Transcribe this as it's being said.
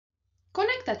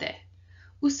Conéctate.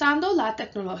 Usando la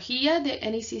tecnología de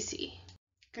NECC.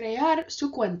 Crear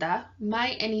su cuenta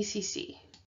myNECC.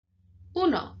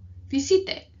 1.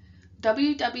 Visite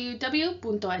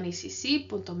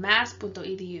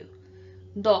www.necc.mass.edu.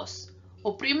 2.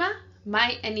 Oprima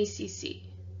myNECC.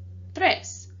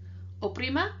 3.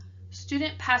 Oprima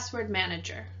Student Password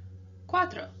Manager.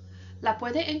 4. La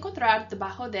puede encontrar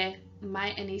debajo de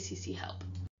myNECC Help.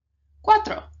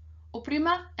 4.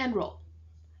 Oprima Enroll.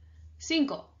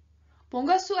 5.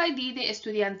 Ponga su ID de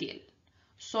estudiantil.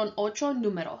 Son 8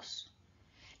 números.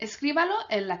 Escríbalo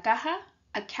en la caja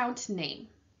Account Name.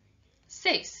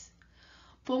 6.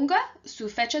 Ponga su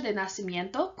fecha de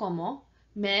nacimiento como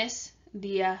mes,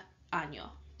 día,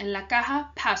 año en la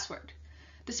caja Password.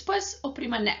 Después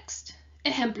oprima Next.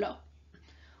 Ejemplo: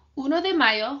 1 de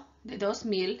mayo de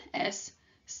 2000 es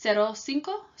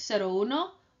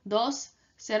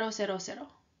 05012000.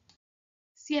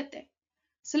 7.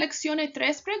 Seleccione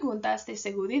 3 preguntas de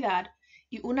seguridad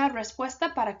y una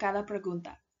respuesta para cada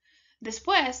pregunta.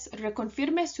 Después,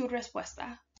 reconfirme su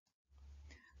respuesta.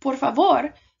 Por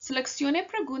favor, seleccione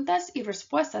preguntas y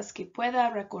respuestas que pueda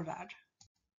recordar.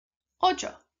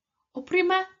 8.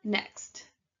 Oprima Next.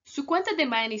 Su cuenta de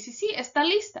myNECC está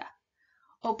lista.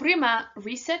 Oprima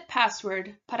Reset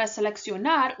Password para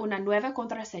seleccionar una nueva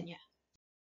contraseña.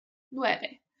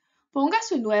 9. Ponga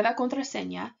su nueva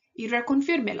contraseña y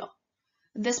reconfírmelo.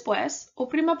 Después,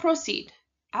 oprima Proceed.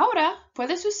 Ahora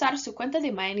puedes usar su cuenta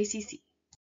de myNECC.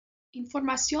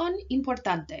 Información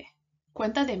importante.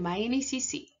 Cuenta de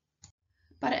myNECC.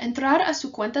 Para entrar a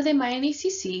su cuenta de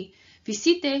myNECC,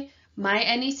 visite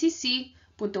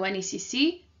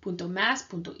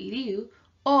myNECC.necc.mass.edu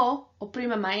o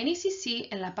oprima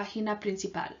myNECC en la página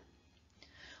principal.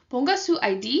 Ponga su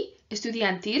ID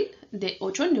estudiantil de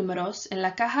 8 números en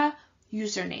la caja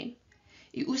Username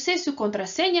y use su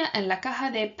contraseña en la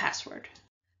caja de Password.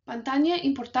 Pantalla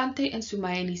importante en su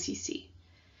myNECC.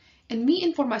 En Mi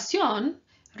información,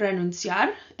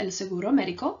 renunciar el seguro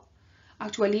médico,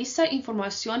 actualiza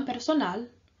información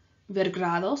personal, ver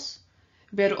grados,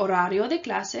 ver horario de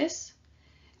clases,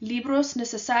 libros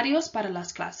necesarios para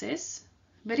las clases,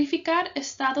 verificar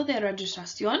estado de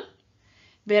registración,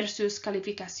 ver sus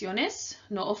calificaciones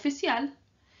no oficial,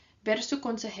 ver su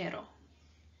consejero.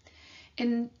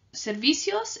 En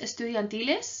Servicios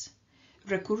estudiantiles,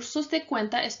 recursos de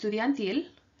cuenta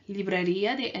estudiantil,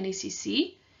 librería de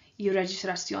NECC y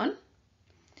registración.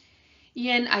 Y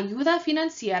en Ayuda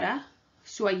financiera,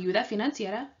 su ayuda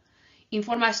financiera,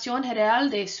 información general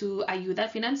de su ayuda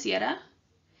financiera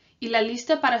y la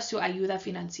lista para su ayuda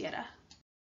financiera.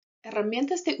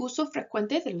 Herramientas de uso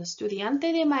frecuente del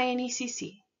estudiante de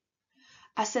myNECC.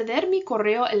 Acceder mi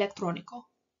correo electrónico.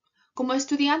 Como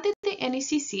estudiante de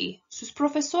NECC, sus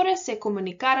profesores se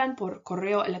comunicarán por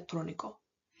correo electrónico.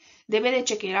 Debe de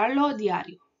chequearlo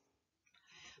diario.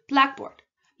 Blackboard,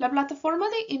 la plataforma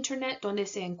de Internet donde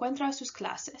se encuentran sus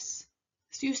clases.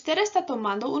 Si usted está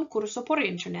tomando un curso por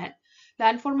Internet,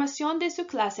 la información de su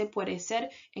clase puede ser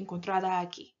encontrada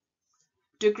aquí.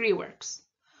 DegreeWorks,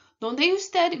 donde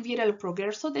usted verá el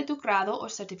progreso de tu grado o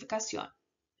certificación.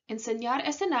 Enseñar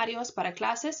escenarios para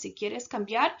clases si quieres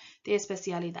cambiar de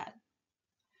especialidad.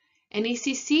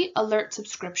 NECC Alert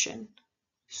Subscription.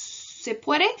 Se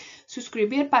puede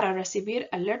suscribir para recibir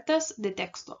alertas de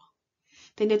texto.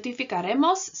 Te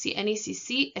notificaremos si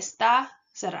NECC está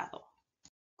cerrado.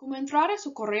 ¿Cómo entrar a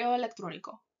su correo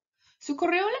electrónico? Su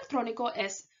correo electrónico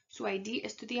es su ID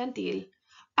estudiantil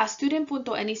a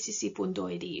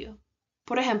student.necc.edu.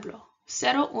 Por ejemplo,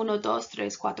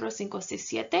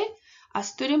 01234567 a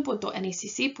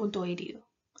student.necc.edu.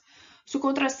 Su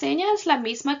contraseña es la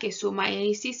misma que su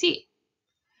myNECC.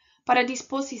 Para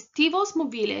dispositivos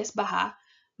móviles, baja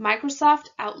Microsoft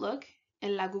Outlook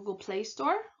en la Google Play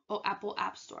Store o Apple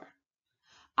App Store.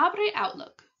 Abre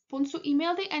Outlook, pon su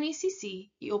email de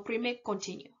NECC y oprime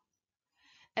Continue.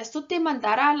 Esto te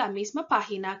mandará a la misma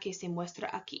página que se muestra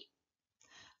aquí.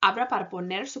 Abra para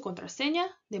poner su contraseña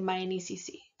de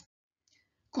myNECC.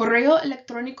 Correo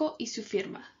electrónico y su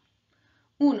firma.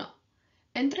 1.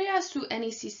 Entre a su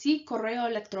NECC correo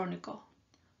electrónico.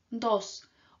 2.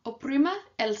 Oprima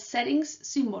el Settings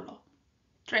símbolo.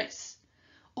 3.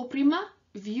 Oprima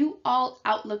View All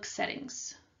Outlook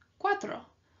Settings. 4.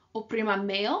 Oprima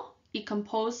Mail y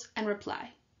Compose and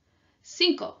Reply.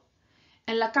 5.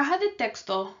 En la caja de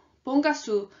texto, ponga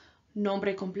su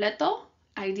nombre completo,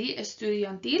 ID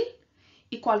estudiantil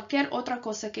y cualquier otra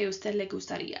cosa que a usted le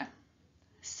gustaría.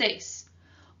 6.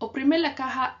 Oprime la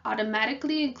caja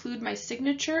Automatically Include My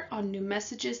Signature on New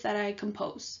Messages that I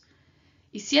Compose.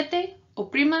 Y 7.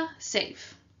 Oprima Save.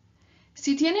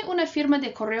 Si tiene una firma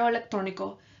de correo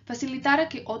electrónico, facilitará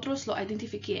que otros lo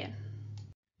identifiquen.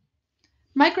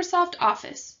 Microsoft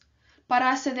Office.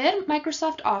 Para acceder a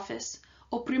Microsoft Office,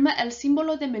 oprima el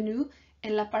símbolo de menú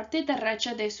en la parte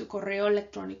derecha de su correo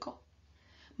electrónico.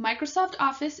 Microsoft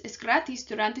Office es gratis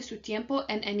durante su tiempo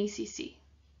en NECC.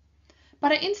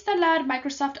 Para instalar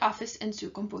Microsoft Office en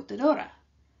su computadora.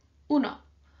 1.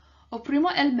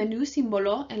 Oprima el menú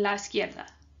símbolo en la izquierda.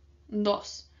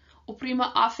 2.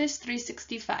 Oprima Office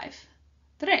 365.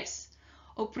 3.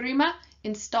 Oprima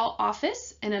Install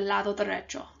Office en el lado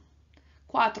derecho.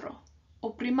 4.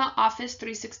 Oprima Office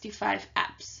 365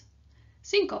 Apps.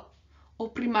 5.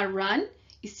 Oprima Run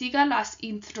y siga las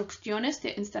instrucciones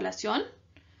de instalación.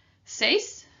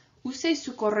 6. Use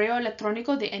su correo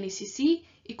electrónico de NECC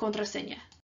y contraseña.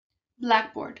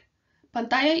 Blackboard.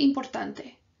 Pantalla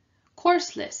importante.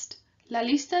 Course List. La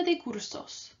lista de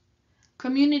cursos.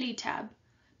 Community Tab.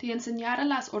 Te enseñará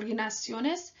las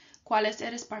organizaciones cuales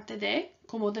eres parte de,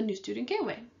 como The New Student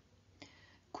Gateway.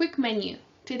 Quick Menu.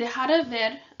 Te dejará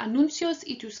ver anuncios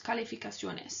y tus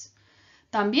calificaciones.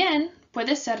 También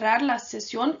puedes cerrar la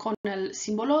sesión con el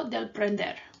símbolo del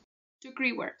prender.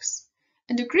 DegreeWorks.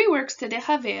 En DegreeWorks te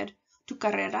deja ver tu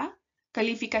carrera,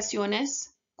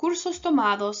 calificaciones, cursos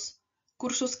tomados,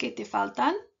 cursos que te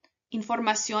faltan,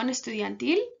 información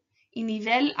estudiantil y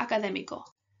nivel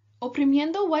académico.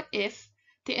 Oprimiendo What If,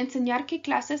 te enseñará qué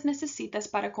clases necesitas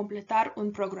para completar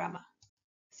un programa.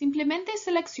 Simplemente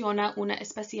selecciona una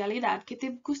especialidad que te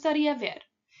gustaría ver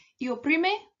y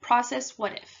oprime Process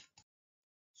What If.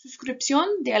 Suscripción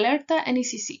de alerta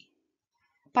NECC.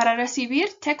 Para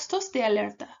recibir textos de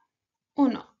alerta.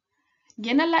 1.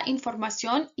 Llena la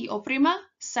información y oprima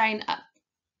Sign Up.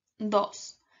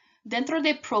 2. Dentro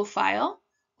de Profile,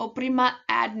 oprima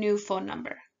Add New Phone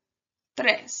Number.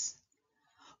 3.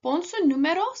 Pon su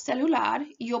número celular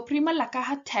y oprima la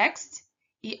caja Text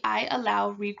y I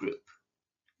Allow Regroup.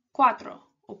 4.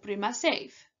 Oprima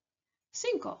Save.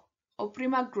 5.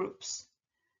 Oprima Groups.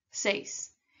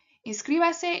 6.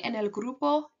 Inscríbase en el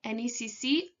grupo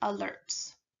NECC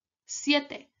Alerts.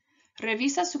 7.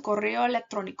 Revisa su correo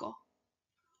electrónico.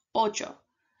 8.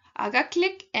 Haga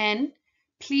clic en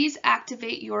Please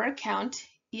Activate Your Account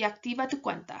y activa tu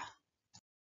cuenta.